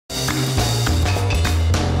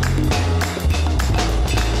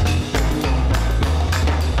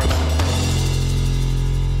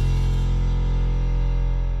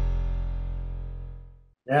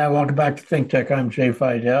Yeah, welcome back to ThinkTech. I'm Jay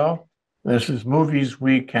Fidell. This is movies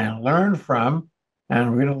we can learn from, and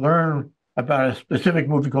we're going to learn about a specific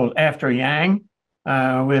movie called After Yang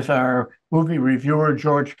with our movie reviewer,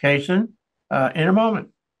 George Casen, in a moment.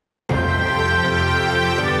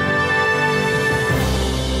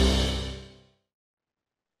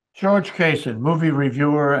 George Casen, movie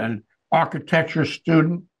reviewer and architecture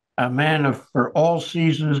student, a man for all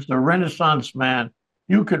seasons, the Renaissance man.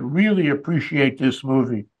 You could really appreciate this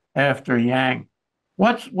movie, After Yang.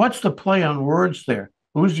 What's the play on words there?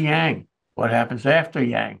 Who's Yang? What happens after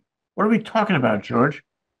Yang? What are we talking about, George?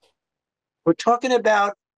 We're talking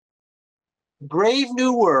about Brave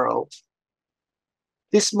New World.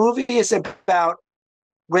 This movie is about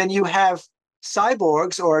when you have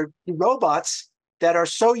cyborgs or robots that are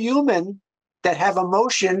so human, that have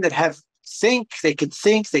emotion, that have think, they could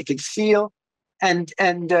feel, and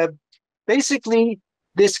basically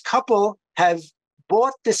this couple have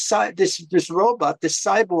bought this robot, this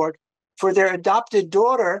cyborg, for their adopted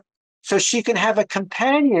daughter, so she can have a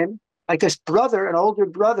companion, like a brother, an older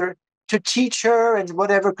brother, to teach her and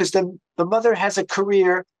whatever, because the mother has a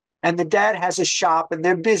career and the dad has a shop and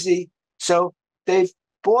they're busy. So they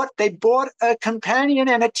bought a companion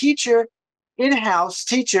and a teacher, in-house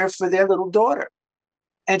teacher for their little daughter.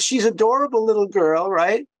 And she's an adorable little girl,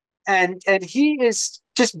 right? And he is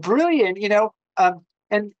just brilliant,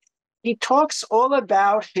 and he talks all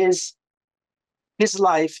about his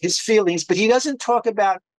life, his feelings, but he doesn't talk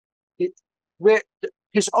about it, where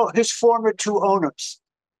his former two owners.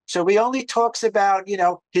 So he only talks about,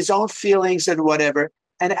 his own feelings and whatever.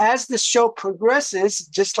 And as the show progresses,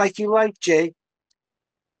 just like you like, Jay,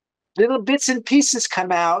 little bits and pieces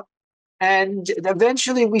come out, and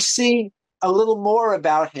eventually we see a little more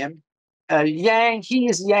about him. Yang, he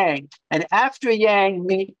is Yang. And after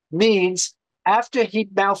Yang means after he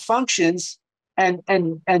malfunctions and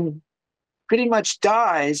pretty much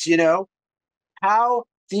dies, how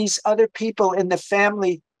these other people in the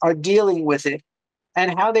family are dealing with it,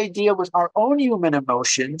 and how they deal with our own human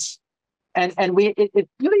emotions. And it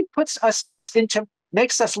really puts us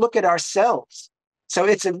makes us look at ourselves. So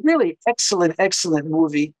it's a really excellent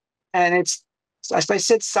movie. And it's, as I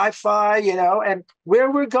said, sci-fi, and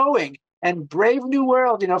where we're going. And Brave New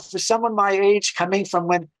World, for someone my age, coming from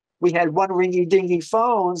when we had one ringy-dingy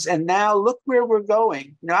phones, and now look where we're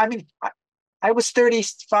going. I was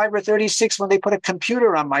 35 or 36 when they put a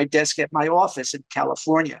computer on my desk at my office in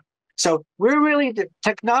California. So the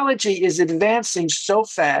technology is advancing so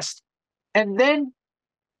fast. And then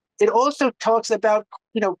it also talks about,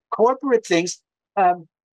 corporate things.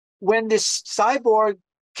 When this cyborg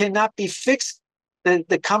cannot be fixed,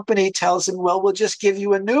 the company tells him, well, we'll just give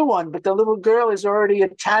you a new one. But the little girl is already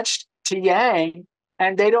attached to Yang,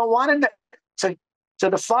 and they don't want to. So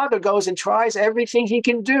the father goes and tries everything he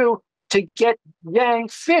can do to get Yang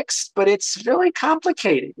fixed, but it's really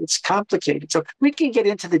complicated. It's complicated. So we can get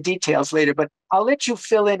into the details later, but I'll let you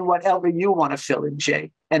fill in whatever you want to fill in,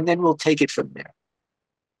 Jay, and then we'll take it from there.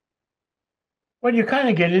 Well, you kind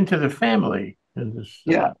of get into the family in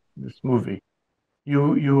Yeah, this movie.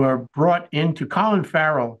 You are brought into Colin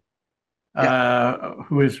Farrell, yeah,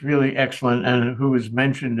 who is really excellent and who is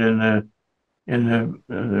mentioned in the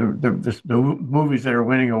movies that are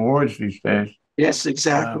winning awards these days. yes, Uh,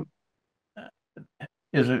 exactly.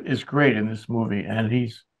 is great in this movie, and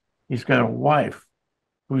he's got a wife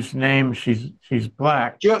whose name she's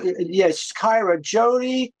black. Yes, Kyra,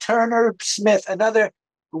 Jodie Turner Smith, another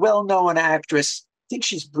well-known actress. I think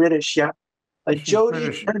she's British, yeah. She's Jodie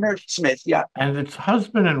British, Turner Smith, yeah, and it's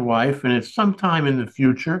husband and wife, and it's sometime in the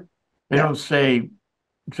future. They yeah, don't say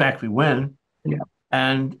exactly when, yeah.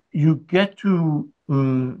 and you get to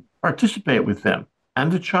participate with them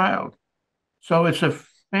and the child. So it's a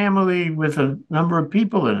family with a number of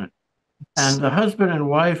people in it. And the husband and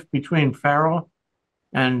wife between Farrell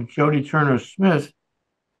and Jodie Turner Smith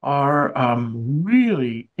are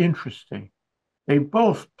really interesting. They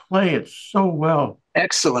both play it so well.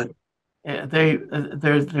 Excellent.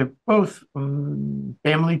 They're both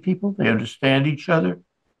family people. They understand each other.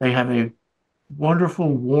 They have a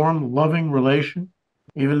wonderful, warm, loving relation,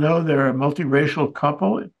 even though they're a multiracial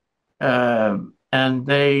couple. And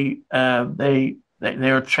they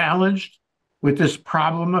are challenged with this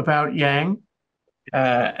problem about Yang.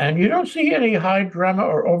 And you don't see any high drama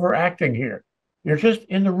or overacting here. You're just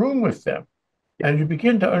in the room with them, and you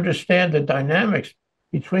begin to understand the dynamics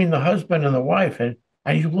between the husband and the wife, and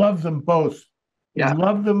you love them both. You Yeah,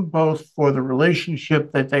 love them both for the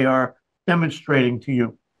relationship that they are demonstrating to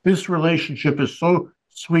you. This relationship is so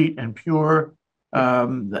sweet and pure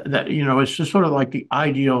that it's just sort of like the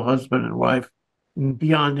ideal husband and wife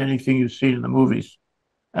beyond anything you've seen in the movies.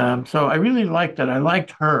 So I really liked it. I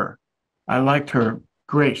liked her. I liked her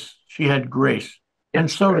grace. She had grace. And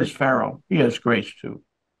Yes, so very. does Farrell. He has grace too.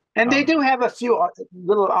 And they Um, do have a few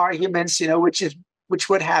little arguments, which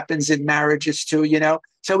what happens in marriages too.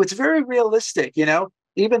 So it's very realistic,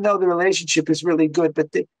 even though the relationship is really good. But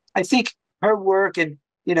I think her work and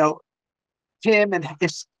you know him and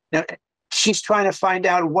she's trying to find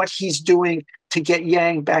out what he's doing to get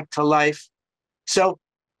Yang back to life. So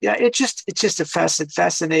yeah, it's just a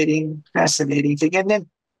fascinating thing. And then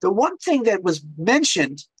the one thing that was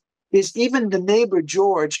mentioned is even the neighbor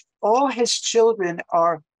George, all his children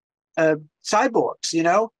are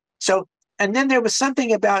cyborgs. So and then there was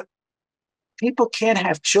something about people can't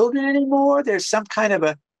have children anymore. There's some kind of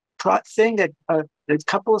a thing that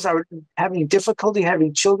couples are having difficulty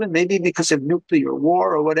having children, maybe because of nuclear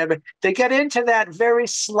war or whatever. They get into that very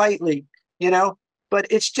slightly, but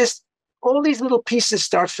it's just all these little pieces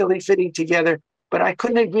start fitting together. But I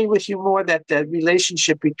couldn't agree with you more that the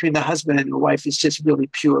relationship between the husband and the wife is just really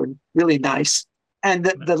pure and really nice. And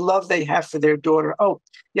the love they have for their daughter. Oh,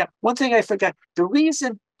 yeah. One thing I forgot. The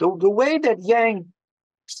reason, the way that Yang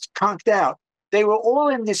conked out. They were all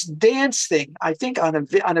in this dance thing. I think on a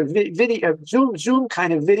video, Zoom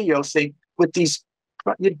kind of video thing with these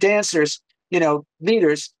dancers,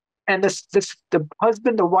 leaders, and the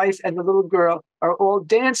husband, the wife, and the little girl are all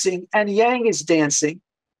dancing, and Yang is dancing,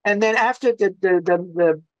 and then after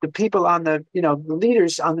the people on the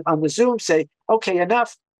leaders on the Zoom say, okay,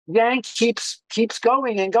 enough. Yang keeps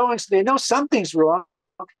going and going, so they know something's wrong,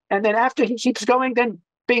 and then after he keeps going, then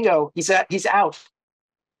bingo, he's out.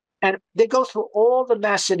 And they go through all the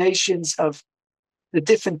machinations of the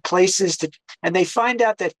different places and they find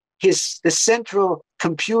out that the central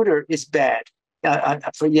computer is bad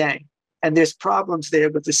for Yang, and there's problems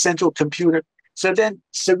there with the central computer. So then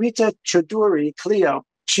Sarita Choudhury, Cleo,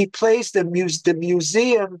 she plays the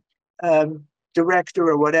museum director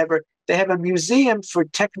or whatever. They have a museum for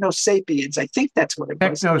techno sapiens. I think that's what it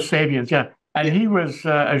was. Techno Sapiens, yeah. And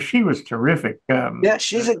she was terrific. Yeah,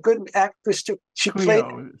 she's a good actress too. She played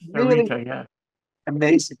Cleo, really Sarita, yeah.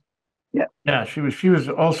 amazing. Yeah. Yeah, she was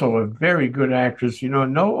also a very good actress,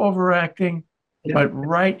 no overacting, Yeah. but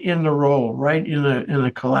right in the role, right in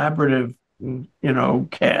the collaborative,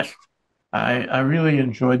 cast. I really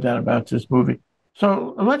enjoyed that about this movie.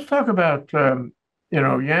 So let's talk about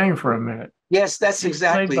Yang for a minute. Yes, that's He's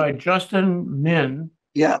played exactly. by Justin Min,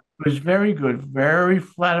 Yeah, who is very good, very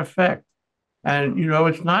flat effect. And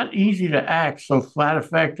it's not easy to act so flat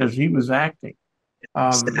effect as he was acting.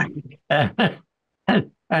 exactly.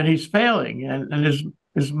 And he's failing, and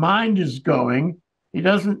his mind is going. He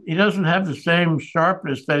doesn't have the same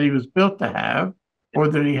sharpness that he was built to have, or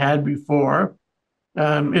that he had before.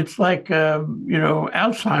 It's like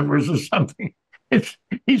Alzheimer's or something. It's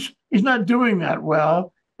he's not doing that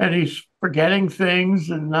well, and he's forgetting things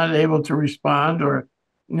and not able to respond or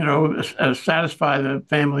satisfy the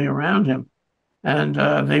family around him, and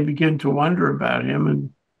they begin to wonder about him,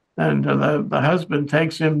 and the husband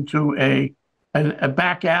takes him to a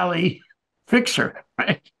back alley fixer,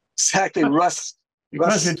 right? Exactly. Russ.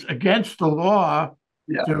 Because Russ. it's against the law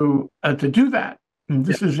Yeah, to do that. And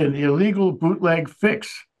yeah, this is an illegal bootleg fix.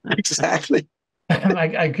 exactly. And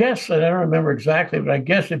I guess I don't remember exactly, but I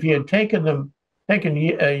guess if he had taken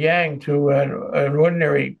Yang to an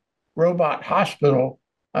ordinary robot hospital,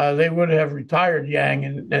 they would have retired Yang,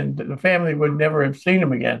 and the family would never have seen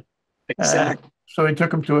him again. Exactly. So he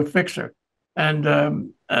took him to a fixer. And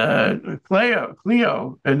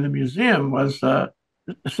Cleo in the museum was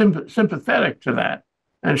sympathetic to that,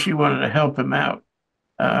 and she wanted to help him out.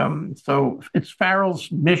 So it's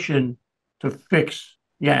Farrell's mission to fix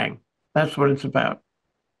Yang. That's what it's about.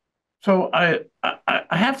 So I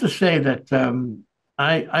have to say that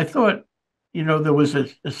I thought there was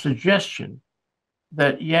a suggestion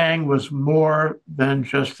that Yang was more than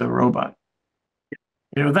just a robot.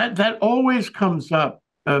 That always comes up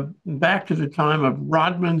back to the time of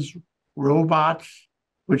Rodman's Robots,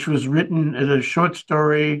 which was written as a short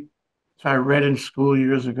story, which I read in school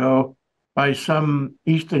years ago by some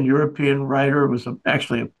Eastern European writer. It was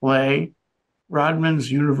actually a play,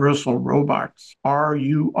 Rodman's Universal Robots,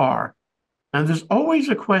 RUR. And there's always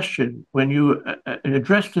a question when you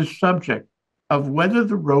address this subject of whether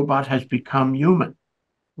the robot has become human,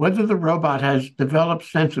 whether the robot has developed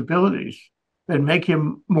sensibilities that make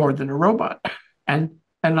him more than a robot. And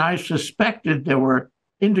I suspected there were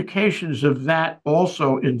indications of that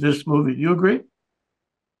also in this movie. Do you agree?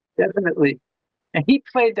 Definitely. And he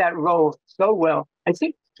played that role so well. I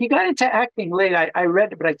think he got into acting late. I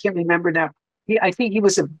read it, but I can't remember now. I think he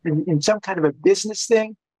was in some kind of a business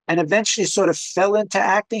thing, and eventually sort of fell into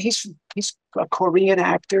acting. He's a Korean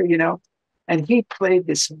actor, and he played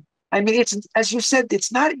this. I mean, it's, as you said,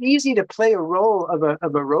 it's not easy to play a role of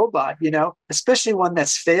a robot, especially one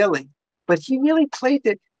that's failing. But he really played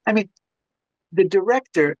it. I mean, the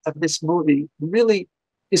director of this movie really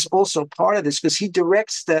is also part of this because he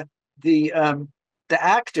directs the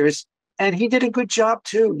actors, and he did a good job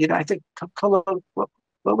too. I think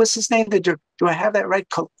what was his name? Do I have that right?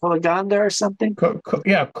 Kogonada or something?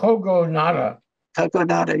 Yeah, Kogonada.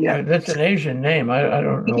 Kogonada, yeah. That's an Asian name. I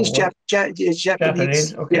don't know He's what. Japanese.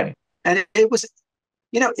 Japanese. Yeah, Okay. and it was,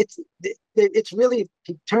 it's really,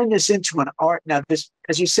 he turned this into an art. Now, this,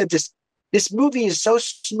 as you said, this movie is so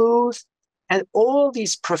smooth, and all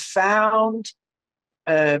these profound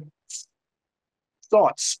uh,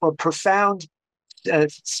 thoughts or profound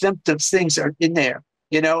symptoms, things are in there,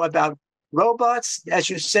 about robots, as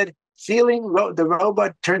you said, feeling the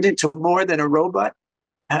robot turned into more than a robot.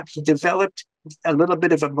 He developed a little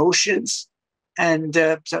bit of emotions, and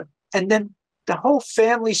and then the whole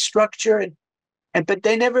family structure, and but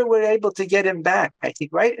they never were able to get him back. I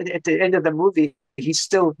think, right at the end of the movie, he's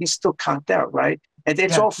still conked out, right? And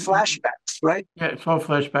it's Yeah. all flashbacks, right? Yeah, it's all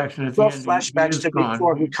flashbacks, and at It's the all end, he flashbacks is to gone.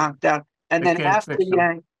 before he conked out, and They then can't after fix him.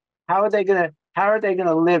 Yang, how are they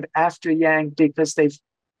gonna live after Yang, because they've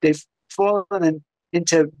fallen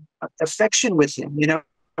into affection with him.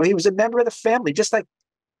 He was a member of the family, just like,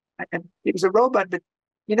 and he was a robot, but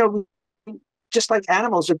you know, just like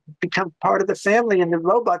animals have become part of the family, and the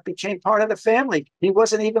robot became part of the family. He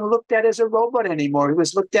wasn't even looked at as a robot anymore. He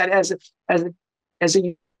was looked at as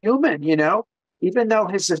a human, even though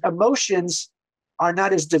his emotions are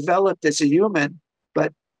not as developed as a human.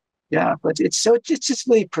 But yeah, but it's just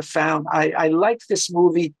really profound. I like this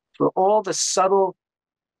movie for all the subtle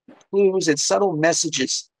clues and subtle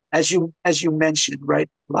messages, as you mentioned, right?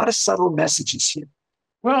 A lot of subtle messages here.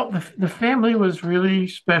 Well, the family was really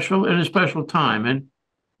special at a special time, and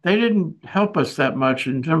they didn't help us that much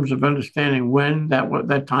in terms of understanding when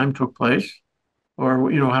that time took place,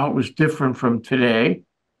 or how it was different from today.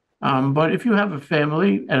 But if you have a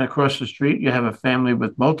family, and across the street you have a family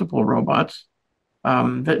with multiple robots,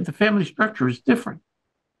 the family structure is different.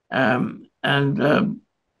 And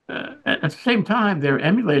at the same time, they're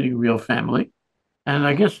emulating real family. And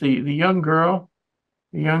I guess the young girl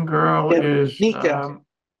Yeah, is Mika,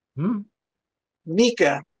 hmm?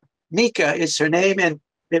 Mika, Mika is her name, and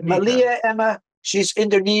Mika. Malia Emma. She's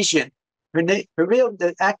Indonesian.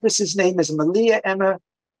 The actress's name is Malia Emma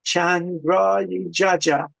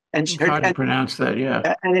Chandrajaja, and It's her hard to pronounce that,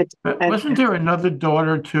 yeah. and it But and wasn't there another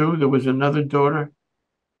daughter too? There was another daughter.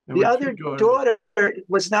 There the were two other daughters. daughter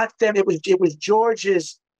was not them. It was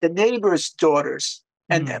George's, the neighbor's daughters,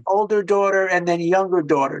 and Hmm. older daughter, and then younger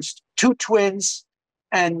daughters, two twins,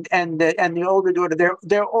 and the older daughter.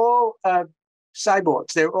 They're all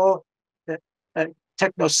cyborgs. They're all uh, uh,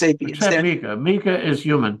 techno sapiens. Except They're Mika. Mika is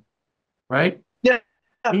human, right? Yeah,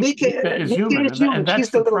 Mika is Mika human, is and human. that's She's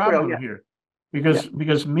the the little girl. problem Yeah, here, yeah,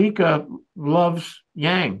 because Mika loves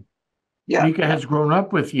Yang. yeah, Mika yeah. has grown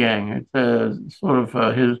up with Yang. It's sort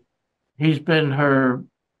of his. He's been her,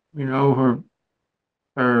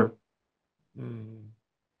 her mm,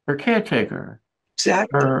 her caretaker.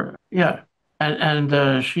 Exactly. Her, yeah,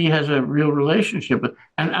 and she has a real relationship with.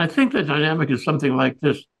 And I think the dynamic is something like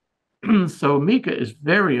this. So Mika is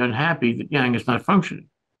very unhappy that Yang is not functioning.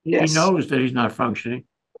 She Yes. knows that he's not functioning.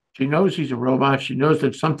 She knows he's a robot. She knows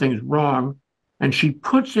that something's wrong, and she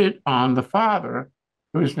puts it on the father,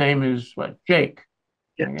 whose name is what? Jake.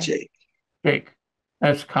 Yeah, Okay? Jake. Jake.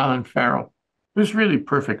 That's Colin Farrell, who's really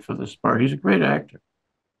perfect for this part. He's a great actor.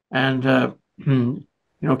 And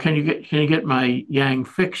can you get my Yang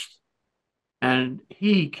fixed? And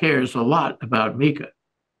he cares a lot about Mika.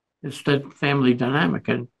 It's that family dynamic,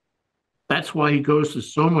 and that's why he goes to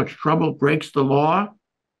so much trouble, breaks the law,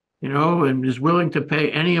 and is willing to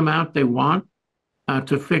pay any amount they want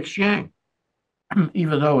to fix Yang,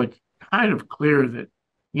 even though it's kind of clear that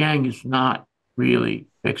Yang is not really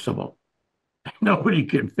fixable. Nobody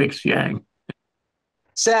can fix Yang.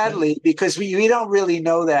 Sadly, because we don't really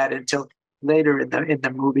know that until later in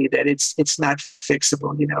the movie, that it's not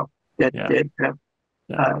fixable. That Yeah, that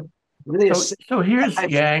yeah. uh, really So here's I,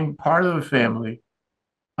 Yang, part of the family,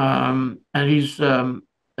 and he's a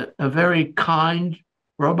very kind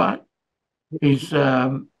robot. He's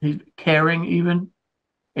caring even.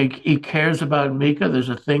 He cares about Mika. There's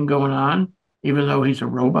a thing going on, even though he's a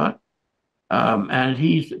robot. And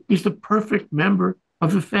he's the perfect member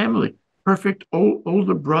of the family, perfect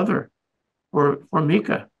older brother for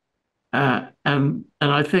Mika. And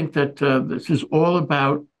I think that this is all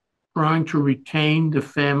about trying to retain the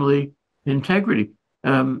family integrity.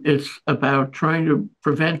 It's about trying to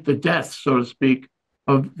prevent the death, so to speak,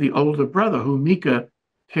 of the older brother who Mika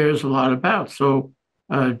cares a lot about. So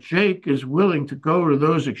Jake is willing to go to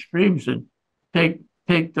those extremes and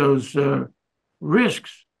take those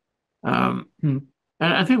risks. And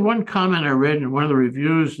I think one comment I read in one of the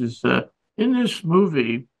reviews is in this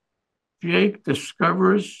movie, Jake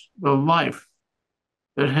discovers the life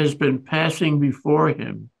that has been passing before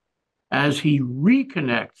him as he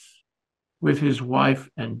reconnects with his wife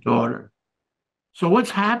and daughter. So what's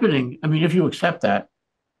happening? I mean, if you accept that,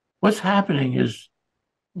 what's happening is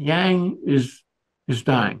Yang is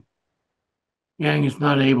dying. Yang is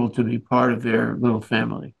not able to be part of their little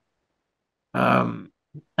family, um,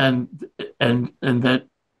 and and that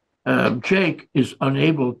Jake is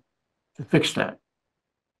unable to fix that.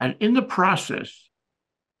 And in the process,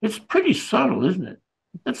 it's pretty subtle, isn't it?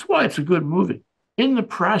 That's why it's a good movie. In the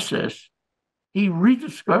process, he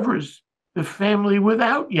rediscovers the family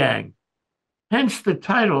without Yang, hence the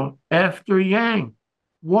title After Yang.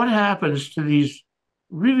 What happens to these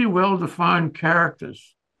really well defined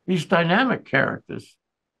characters, these dynamic characters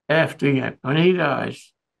after Yang? When he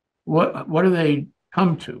dies, what do they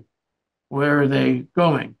come to? Where are they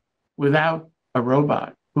going without a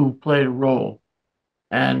robot who played a role?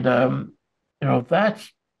 And,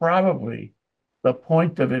 that's probably the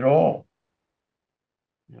point of it all.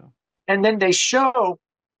 Yeah. And then they show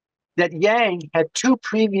that Yang had two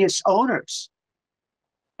previous owners.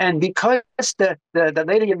 And because the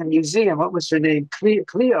lady in the museum, what was her name?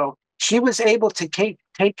 Cleo, she was able to take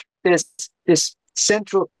this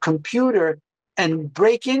central computer and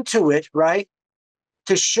break into it, right?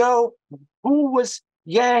 To show who was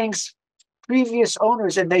Yang's previous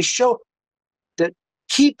owners. And they show the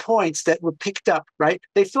key points that were picked up, right?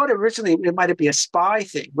 They thought originally it might be a spy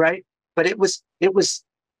thing, right? But it was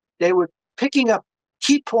they were picking up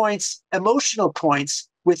key points, emotional points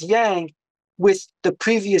with Yang, with the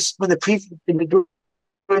previous during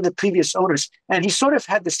the previous owners, and he sort of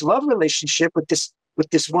had this love relationship with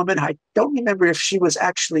this woman. I don't remember if she was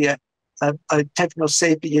actually a techno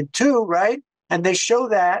sapien too, right? And they show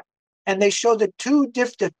that, and they show the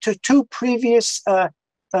two previous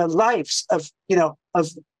lives of.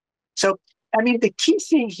 So I mean, the key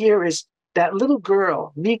thing here is that little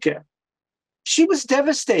girl Mika. She was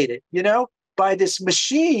devastated, by this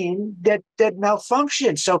machine that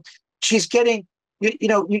malfunctioned. So she's getting,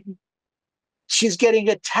 she's getting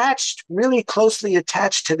attached, really closely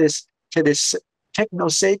attached to this techno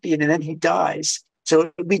sapien, and then he dies. So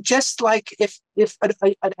it would be just like if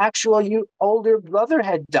an actual older brother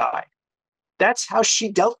had died. That's how she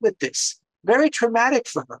dealt with this. Very traumatic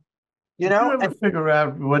for her, Did you ever figure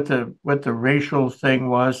out what the racial thing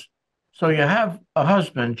was? So you have a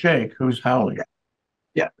husband, Jake, who's Howley.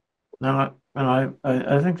 Yeah. And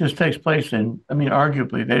I think this takes place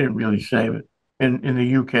arguably, they didn't really say it, in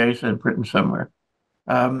the UK, so in Britain somewhere.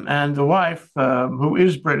 And the wife, who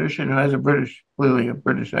is British and who has clearly a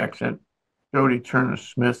British accent, Jodie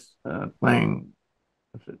Turner-Smith, playing,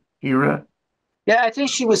 what's it, Kira? Yeah, I think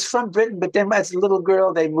she was from Britain, but then as a little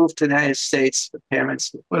girl, they moved to the United States. The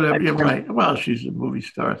parents. Well, you're right. Well, she's a movie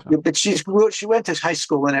star. So. But she went to high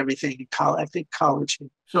school and everything. I think college.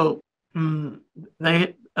 So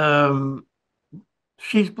they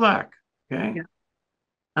she's black, okay, Yeah.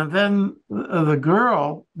 and then the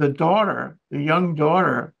girl, the daughter, the young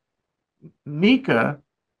daughter, Mika,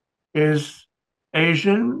 is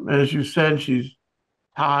Asian, as you said. She's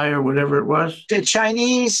Thai or whatever it was. The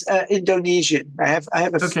Chinese, Indonesian. I have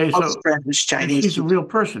a friend who's Chinese. She's a real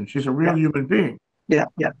person. She's a real human being. Yeah.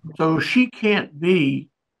 So she can't be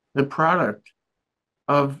the product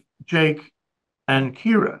of Jake and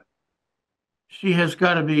Kira. She has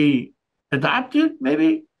got to be adopted,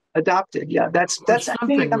 maybe. Adopted, yeah. That's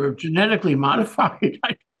something we're genetically modified.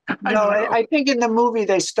 I think in the movie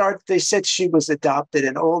they said she was adopted,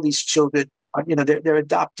 and all these children. They're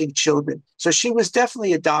adopting children. So she was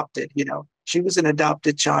definitely adopted, she was an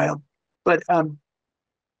adopted child. But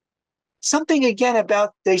something again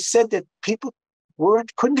about, they said that people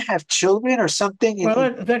couldn't have children or something.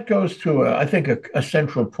 Well, that goes to, I think, a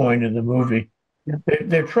central point in the movie. Yeah.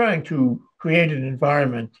 They're trying to create an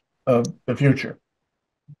environment of the future.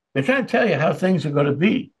 They're trying to tell you how things are going to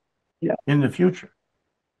be in the future.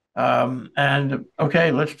 And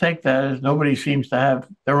okay, let's take that as nobody seems to have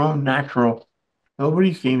their own natural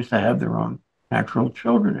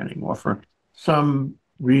children anymore for some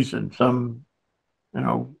reason, some,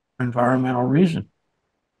 environmental reason.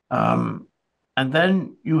 And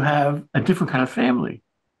then you have a different kind of family.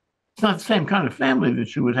 It's not the same kind of family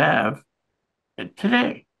that you would have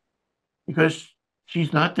today, because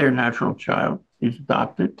she's not their natural child. She's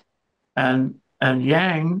adopted. And and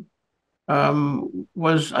Yang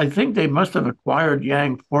was, I think they must have acquired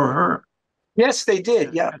Yang for her Yes, they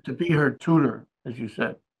did. Yeah, to be her tutor, as you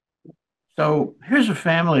said. So here's a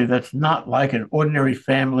family that's not like an ordinary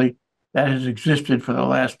family that has existed for the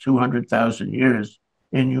last 200,000 years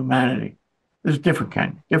in humanity. This is different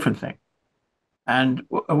thing. And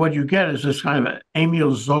what you get is this kind of an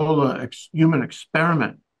Emile Zola human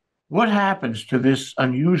experiment. What happens to this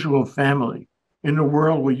unusual family in a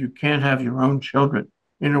world where you can't have your own children,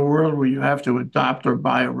 in a world where you have to adopt or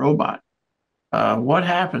buy a robot? What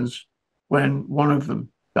happens when one of them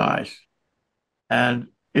dies? And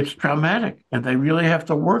it's traumatic, and they really have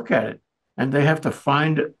to work at it, and they have to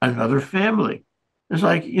find another family. It's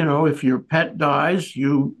like, if your pet dies,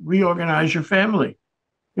 you reorganize your family.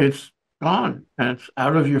 It's gone and it's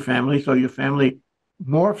out of your family. So your family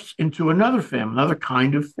morphs into another family, another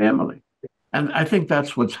kind of family. And I think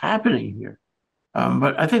that's what's happening here.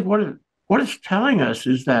 But I think what it's telling us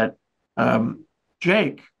is that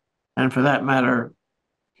Jake, and for that matter,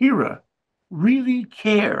 Hira, really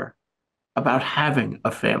care about having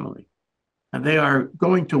a family. And they are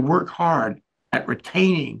going to work hard at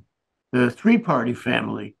retaining the three-party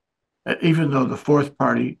family, even though the fourth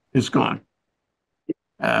party is gone.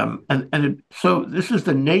 So this is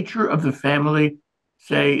the nature of the family,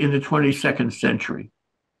 say, in the 22nd century.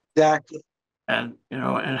 exactly. And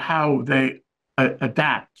how they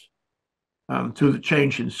adapt to the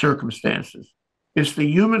change in circumstances. It's the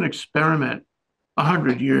human experiment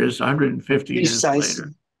 100 years, 150 years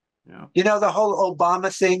Precisely. later. The whole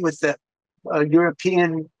Obama thing with the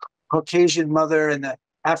European Caucasian mother and the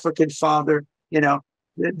African father,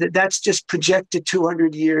 that's just projected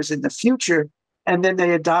 200 years in the future. And then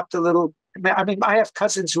they adopt a little, I have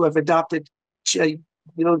cousins who have adopted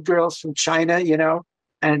little girls from China,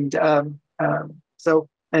 and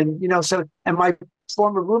and my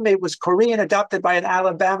former roommate was Korean, adopted by an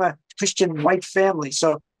Alabama Christian white family.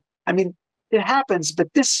 So, it happens,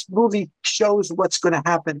 but this movie shows what's going to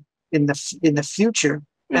happen in the future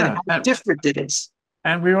and how different it is.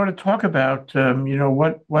 And we want to talk about,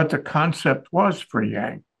 what the concept was for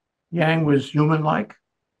Yang. Yang was human-like.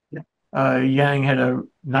 Yeah. Yang had a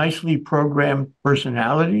nicely programmed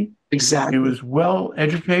personality. Exactly. He was well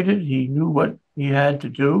educated. He knew what he had to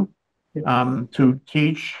do to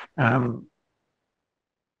teach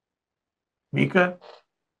Mika.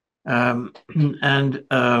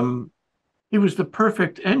 He was the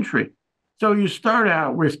perfect entry. So you start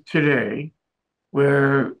out with today,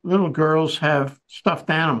 where little girls have stuffed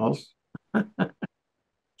animals,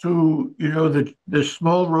 to the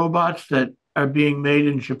small robots that are being made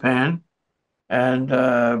in Japan, and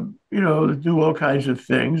do all kinds of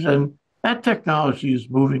things. And that technology is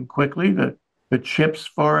moving quickly. The chips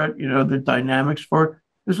for it, the dynamics for it.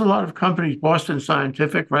 There's a lot of companies, Boston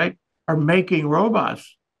Scientific, right, are making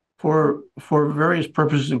robots for various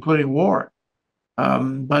purposes, including war.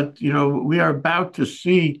 But we are about to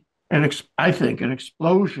see I think an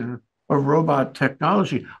explosion of robot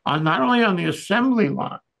technology not only on the assembly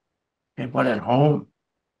line, but at home,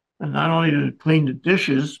 and not only to clean the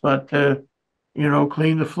dishes, but to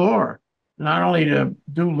clean the floor, not only to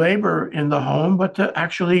do labor in the home, but to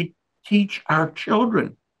actually teach our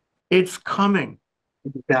children. It's coming.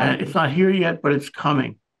 And it's not here yet, but it's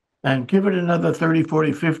coming. And give it another 30,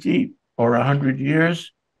 40, 50, or 100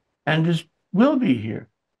 years, and this will be here.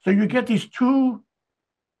 So you get these two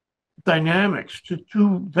dynamics,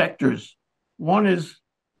 two vectors. One is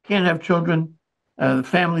can't have children. The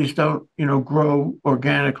families don't, grow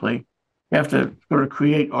organically. You have to sort of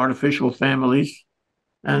create artificial families.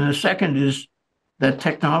 And the second is that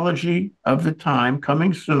technology of the time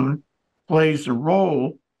coming soon plays a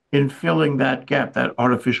role in filling that gap, that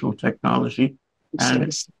artificial technology.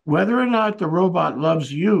 And whether or not the robot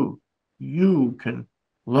loves you, you can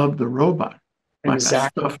love the robot like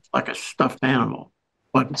a stuffed animal,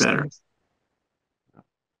 but better.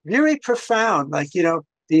 Very profound.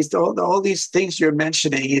 All these things you're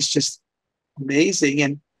mentioning is just amazing.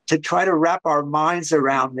 And to try to wrap our minds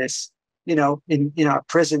around this, in our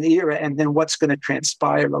present era, and then what's going to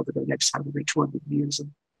transpire over the next 120 years,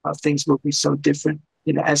 and how things will be so different,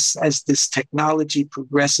 as this technology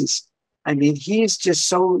progresses. He's just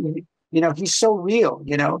so, he's so real,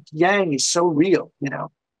 Yang is so real,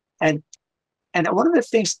 and one of the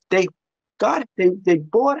things they bought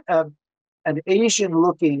an Asian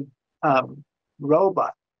looking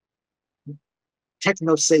robot,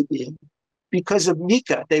 Techno Sapien, because of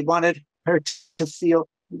Mika. They wanted her to feel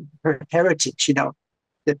her heritage,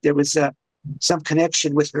 that there was some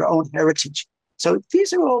connection with her own heritage. So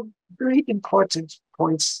these are all very important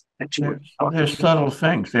points that you were talking about. There's subtle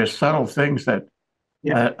things. There's subtle things that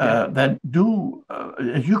Yeah, yeah. that do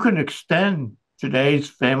you can extend today's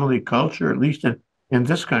family culture, at least in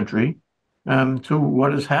this country, to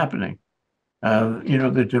what is happening.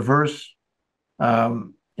 The diverse,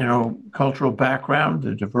 cultural background,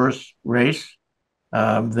 the diverse race,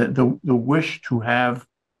 the wish to have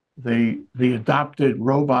the adopted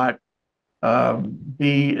robot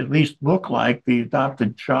be at least look like the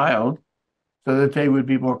adopted child, so that they would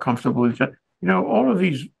be more comfortable with each other. All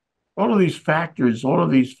of these factors, all of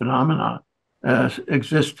these phenomena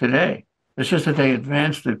exist today. It's just that they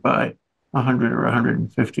advanced it by 100 or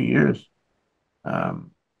 150 years.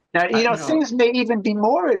 Um, Now, I, you know, things may even be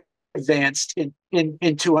more advanced in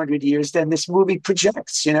 200 years than this movie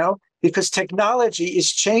projects, because technology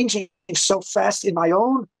is changing so fast in my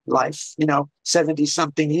own life, 70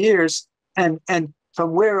 something years. And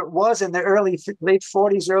from where it was in the late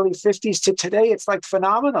 40s, early 50s to today, it's like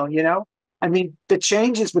phenomenal. I mean, the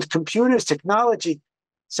changes with computers, technology,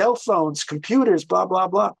 cell phones, computers, blah, blah,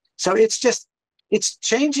 blah. So it's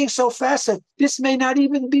changing so fast that this may not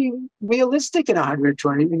even be realistic in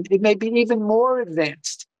 120. It may be even more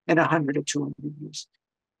advanced in 100 or 200 years.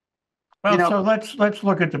 You well, know, so let's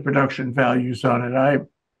look at the production values on it.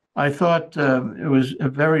 I thought it was a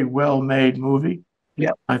very well made movie.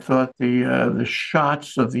 yeah, I thought the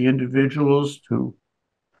shots of the individuals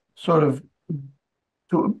sort of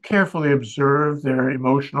to carefully observe their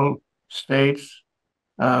emotional states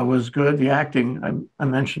was good. The acting I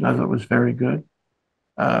mentioned I thought was very good.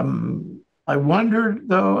 I wondered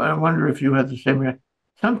though. I wonder if you had the same reaction.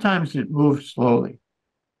 Sometimes it moved slowly,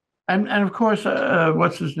 and of course,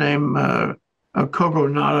 what's his name?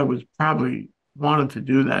 Kogonada was probably wanted to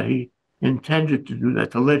do that. He intended to do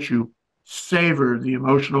that to let you savor the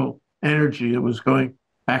emotional energy that was going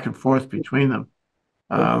back and forth between them.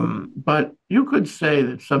 But you could say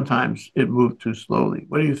that sometimes it moved too slowly.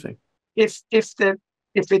 What do you think?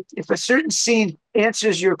 if a certain scene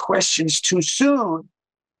answers your questions too soon,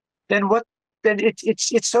 then what? Then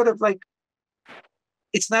it's sort of like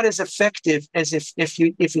it's not as effective as if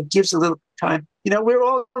it gives a little time. We're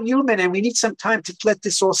all human, and we need some time to let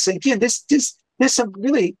this all sink in. There's some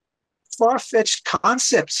really far-fetched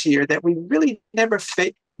concepts here that we really never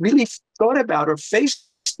really thought about or faced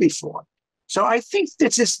before. So I think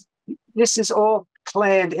this is all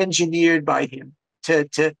planned, engineered by him to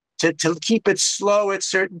keep it slow at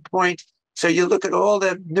certain point. So you look at all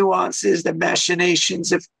the nuances, the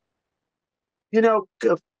machinations of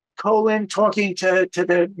of Colin talking to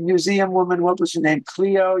the museum woman. What was her name?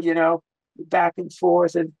 Cleo. Back and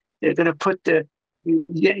forth, and they're going to put the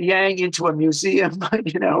Yang into a museum.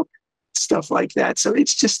 Stuff like that. So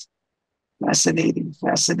it's just fascinating,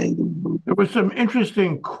 fascinating movie. There were some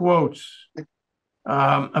interesting quotes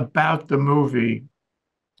about the movie.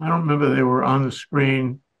 I don't remember they were on the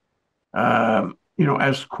screen,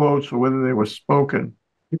 as quotes or whether they were spoken.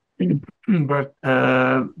 But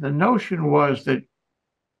the notion was that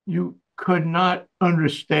you could not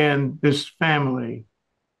understand this family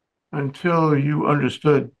until you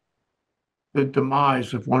understood the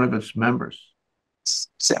demise of one of its members.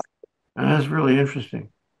 So And that's really interesting.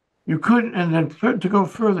 You couldn't, and then to go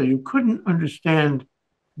further, you couldn't understand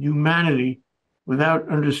humanity without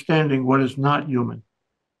understanding what is not human.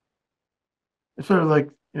 It's sort of like,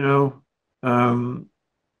 it's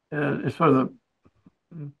sort of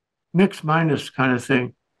the mix minus kind of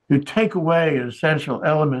thing. You take away an essential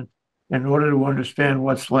element in order to understand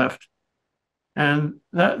what's left. And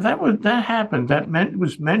that happened.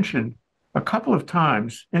 Was mentioned a couple of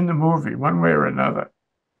times in the movie, one way or another,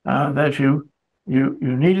 that you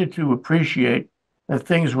needed to appreciate that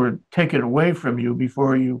things were taken away from you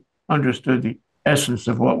before you understood the essence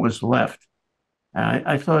of what was left. And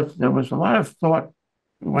I thought there was a lot of thought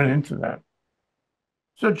that went into that.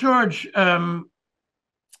 So, George,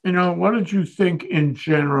 what did you think in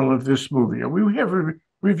general of this movie? We have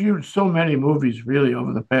reviewed so many movies really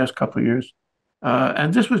over the past couple of years,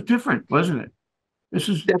 and this was different, wasn't it? This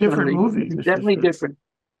is a different movie. This is definitely different.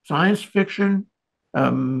 science fiction,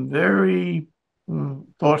 very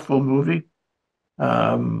thoughtful movie,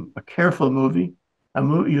 a careful movie.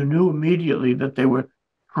 You knew immediately that they were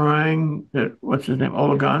trying, that what's his name,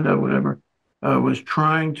 Oliganda, whatever, was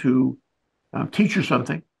trying to teach you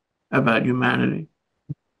something about humanity.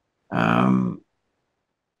 Um,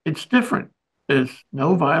 it's different. There's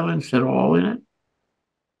no violence at all in it.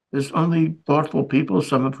 There's only thoughtful people,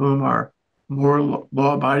 some of whom are more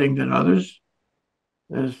law abiding than others.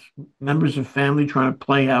 There's members of family trying to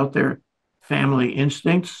play out their family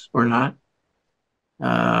instincts or not.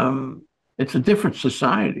 It's a different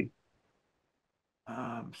society.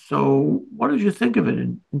 So, what did you think of it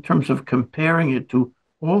in terms of comparing it to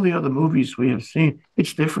all the other movies we have seen,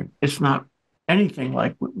 it's different. It's not anything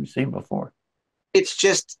like what we've seen before. It's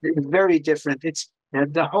just very different. It's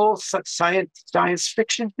the whole science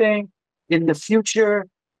fiction thing in the future,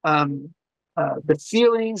 um, the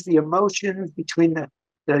feelings, the emotions between the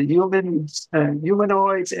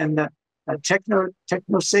humanoids and the techno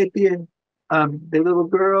sapien, the little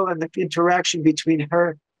girl, and the interaction between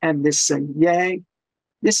her and this Yang.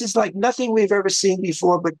 This is like nothing we've ever seen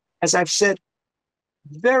before, but as I've said,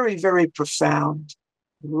 very, very profound.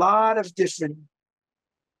 A lot of different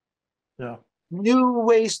Yeah. new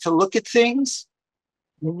ways to look at things,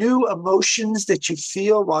 new emotions that you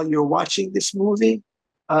feel while you're watching this movie.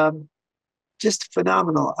 Um, just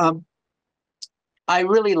phenomenal. I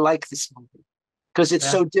really like this movie because it's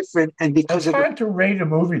Yeah. so different and because It's of the. hard to rate a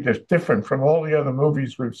movie that's different from all the other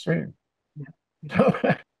movies we've seen. So,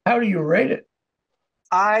 how do you rate it?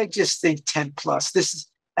 I just think 10 plus. This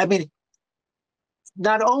is, I mean,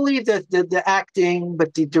 not only the acting,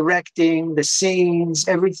 but the directing, the scenes,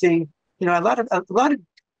 everything. You know, a lot of.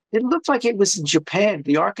 It looked like it was in Japan.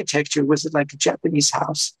 The architecture was like a Japanese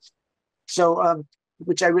house. So,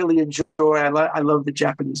 which I really enjoy. I love the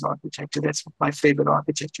Japanese architecture. That's my favorite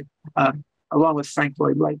architecture, along with Frank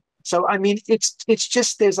Lloyd Wright. So, I mean, it's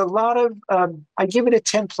just there's a lot of. I give it a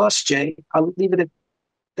 10 plus, Jay. I'll leave it at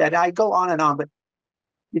that. I go on and on, but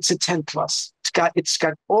it's a 10 plus. It's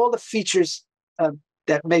got all the features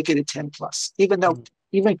that make it a 10 plus.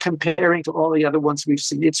 Even comparing to all the other ones we've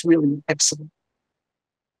seen, it's really excellent.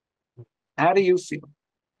 How do you feel?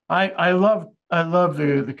 I love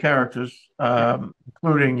the characters,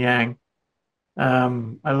 including Yang.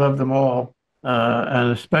 I love them all,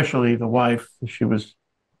 and especially the wife. She was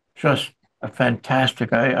just a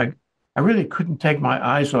fantastic. I really couldn't take my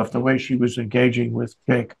eyes off the way she was engaging with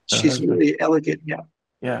Jake, her She's husband. really elegant. Yeah.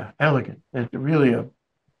 Yeah, elegant. And really a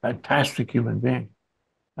fantastic human being.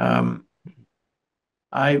 Um,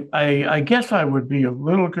 I guess I would be a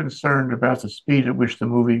little concerned about the speed at which the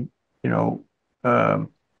movie, you know,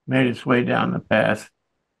 made its way down the path.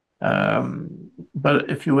 But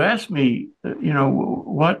if you ask me,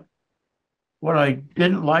 what I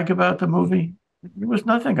didn't like about the movie, there was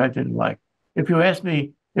nothing I didn't like. If you ask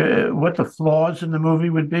me what the flaws in the movie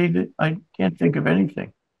would be, I can't think of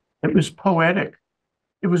anything. It was poetic.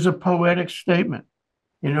 It was a poetic statement.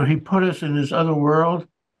 He put us in this other world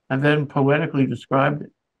and then poetically described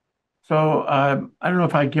it. So I don't know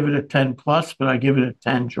if I give it a 10 plus, but I give it a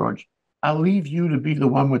 10, George. I'll leave you to be the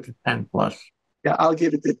one with the 10 plus. Yeah, I'll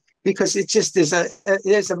give it because it just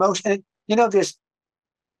there's emotion. And, there's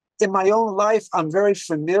in my own life, I'm very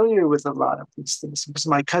familiar with a lot of these things because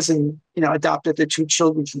my cousin, adopted the two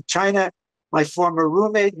children from China. My former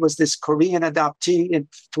roommate was this Korean adoptee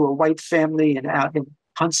to a white family in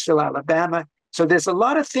Huntsville, Alabama. So there's a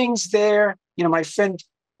lot of things there. My friend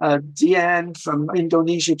Diane from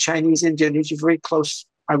Indonesia, Chinese Indonesia, very close.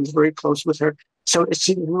 I was very close with her. So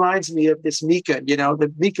she reminds me of this Mika,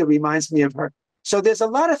 the Mika reminds me of her. So there's a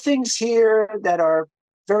lot of things here that are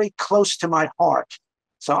very close to my heart.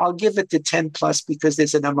 So I'll give it the 10 plus because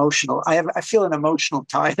there's I feel an emotional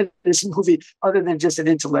tie to this movie other than just an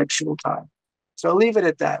intellectual tie. So I'll leave it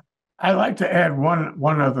at that. I'd like to add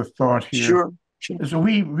one other thought here. Sure. So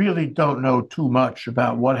we really don't know too much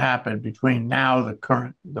about what happened between now,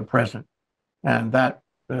 the present, and that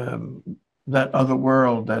other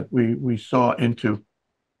world that we saw into.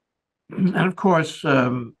 And of course,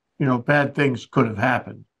 bad things could have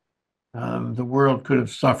happened. The world could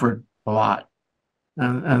have suffered a lot.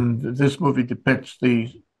 And this movie depicts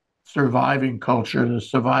the surviving culture, the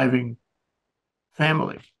surviving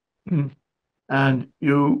family. And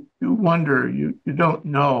you wonder, you don't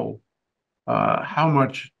know how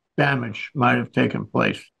much damage might have taken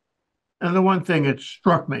place. And the one thing that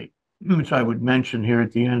struck me, which I would mention here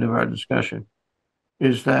at the end of our discussion,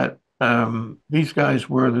 is that these guys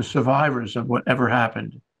were the survivors of whatever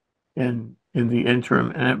happened in the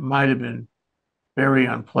interim, and it might have been very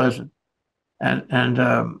unpleasant.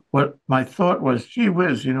 And what my thought was, gee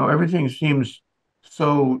whiz, everything seems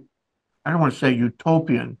so, I don't want to say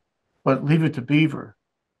utopian, but Leave It to Beaver,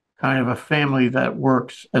 kind of a family that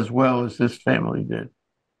works as well as this family did.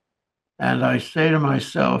 And I say to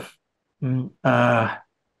myself, now,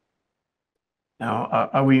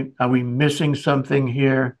 are we missing something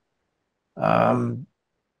here?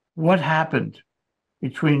 What happened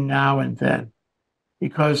between now and then?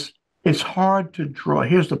 Because it's hard to draw.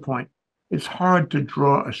 Here's the point. It's hard to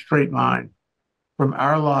draw a straight line from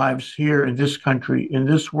our lives here in this country, in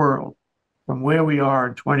this world, from where we are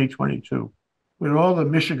in 2022, with all the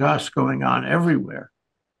mishigas going on everywhere,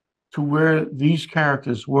 to where these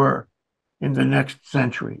characters were in the next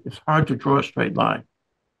century. It's hard to draw a straight line.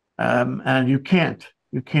 And you can't,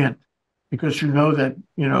 because you know that,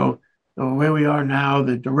 the way we are now,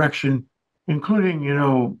 the direction,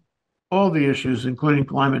 including, all the issues, including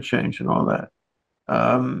climate change and all that,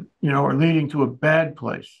 are leading to a bad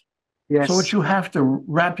place. So what Yes. you have to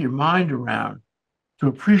wrap your mind around to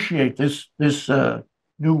appreciate this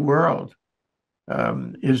new world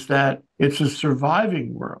is that it's a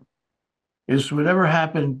surviving world. Is whatever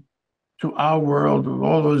happened to our world with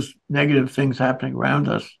all those negative things happening around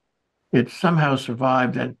us, it somehow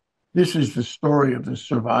survived. And this is the story of the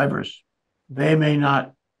survivors. They may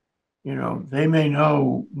not, they may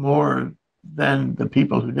know more than the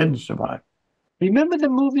people who didn't survive. Remember the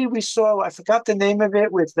movie we saw? I forgot the name of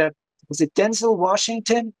it. With was it Denzel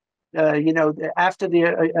Washington? After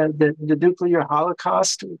the nuclear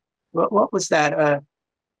holocaust. What was that?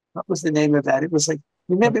 What was the name of that? It was like,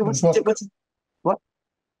 remember, The book. What?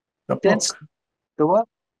 The Denzel, book. the what?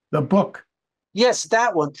 The book. Yes,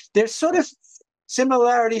 that one. There's sort of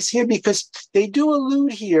similarities here because they do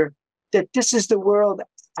allude here that this is the world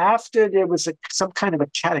after there was some kind of a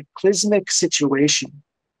cataclysmic situation.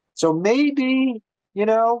 So maybe,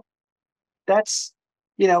 that's,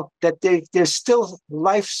 that there's still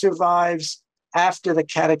life survives after the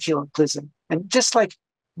cataclysm. And just like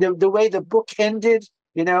the way the book ended,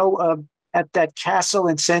 at that castle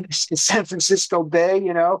in San Francisco Bay,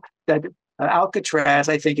 that Alcatraz,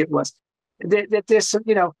 I think it was, that there's some,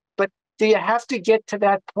 but do you have to get to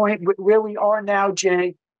that point where we are now,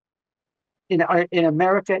 Jay, in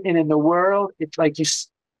America and in the world? It's like,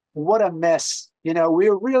 what a mess.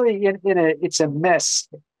 We're really it's a mess.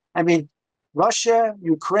 I mean, Russia,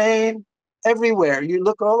 Ukraine, everywhere. You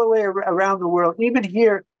look all the way around the world, even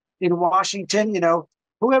here in Washington,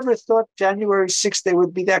 whoever thought January 6th, there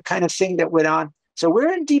would be that kind of thing that went on. So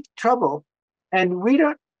we're in deep trouble. And we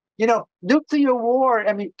don't, nuclear war.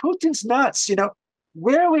 I mean, Putin's nuts,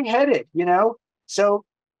 where are we headed, So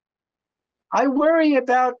I worry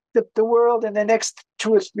about the world in the next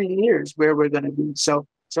 2 or 3 years, where we're going to be. So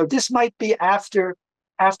this might be after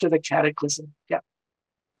the cataclysm. Yeah.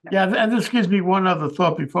 Yeah, and this gives me one other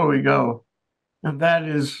thought before we go, and that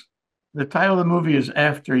is the title of the movie is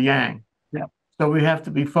After Yang. Yeah. So we have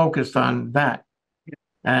to be focused on that. Yeah.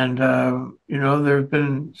 And, there have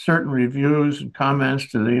been certain reviews and comments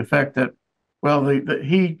to the effect that, well,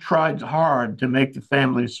 he tried hard to make the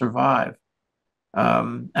family survive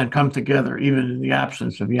and come together, even in the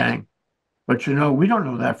absence of Yang. But, we don't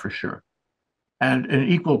know that for sure. And an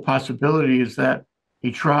equal possibility is that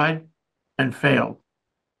he tried and failed.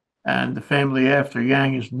 And the family after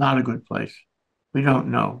Yang is not a good place. We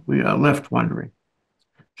don't know. We are left wondering.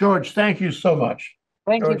 George, thank you so much.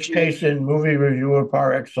 Thank George you, Jay. Casen, movie reviewer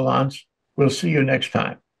par excellence. We'll see you next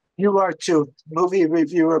time. You are too, movie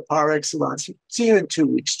reviewer par excellence. See you in 2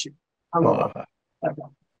 weeks, Jim. Aloha. Bye-bye.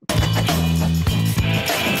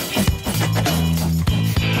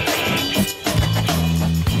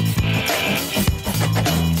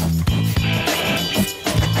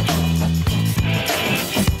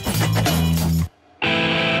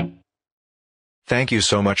 Thank you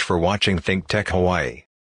so much for watching ThinkTech Hawaii.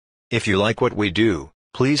 If you like what we do,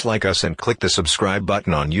 please like us and click the subscribe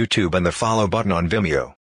button on YouTube and the follow button on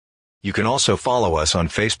Vimeo. You can also follow us on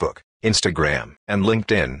Facebook, Instagram, and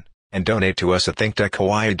LinkedIn, and donate to us at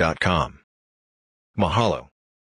thinktechhawaii.com. Mahalo.